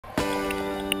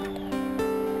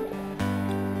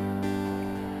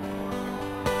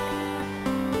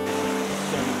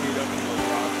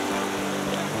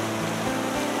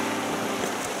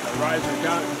guys are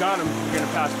got them, you're going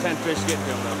to pass 10 fish getting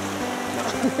to them though.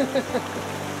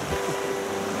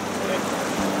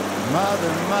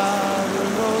 Mother, mother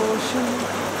ocean,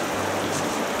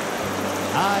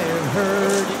 I have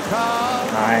heard you call.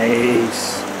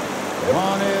 Nice.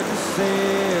 Wanted to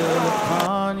sail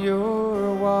upon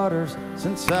your waters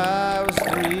since I was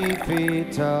 3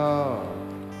 feet tall.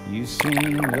 You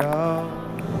seemed all.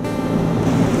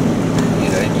 You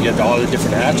know, you get all the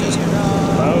different hatches.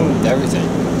 Oh. Everything,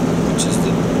 which is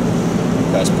the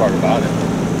best part about it.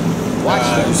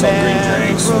 We saw green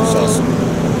drakes, we saw some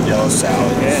yellow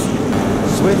salads.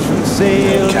 Switch from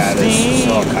sail to caddis,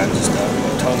 steam. all kinds of stuff.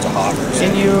 Tons of hoppers.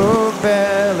 In your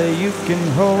belly you can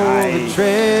hold the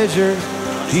treasures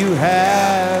you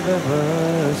have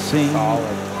ever seen.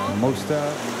 Most of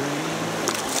them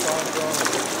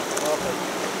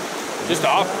Just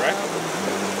off, right?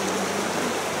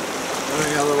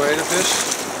 Any other way to fish?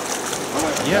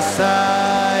 yes,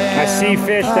 I am. I see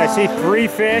fish. I see 3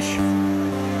 fish.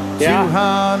 Yeah.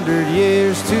 200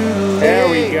 years too late. There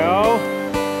we go.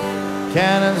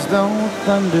 Cannons don't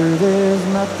thunder, there's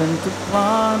nothing to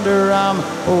plunder. I'm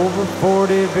over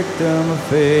 40, victim of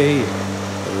fate,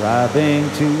 arriving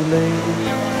too late.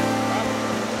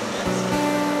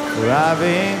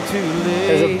 Arriving too late.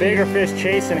 There's a bigger fish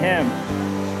chasing him.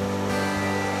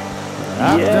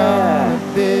 I've done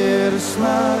a bit of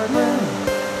smuggling.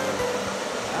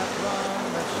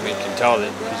 You can tell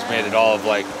that he's made it all of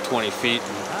like 20 feet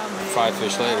and 5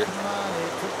 fish later.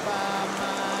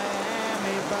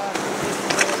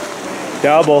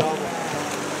 Double.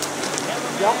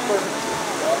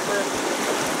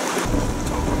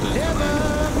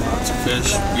 Lots of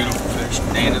fish, beautiful fish,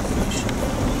 native fish.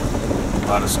 A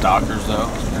lot of stalkers though.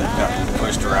 Got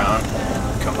pushed around,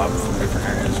 come up from different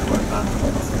areas or whatnot.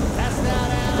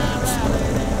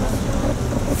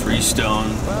 Freestone,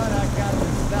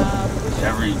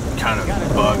 every kind of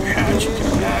bug hatch you can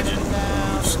imagine.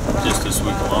 Just this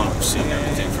week alone, we've seen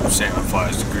everything from salmon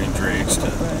flies to green drakes to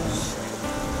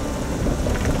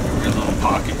every little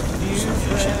pocket.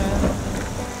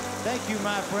 Thank you,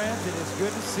 my friends. It is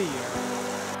good to see you.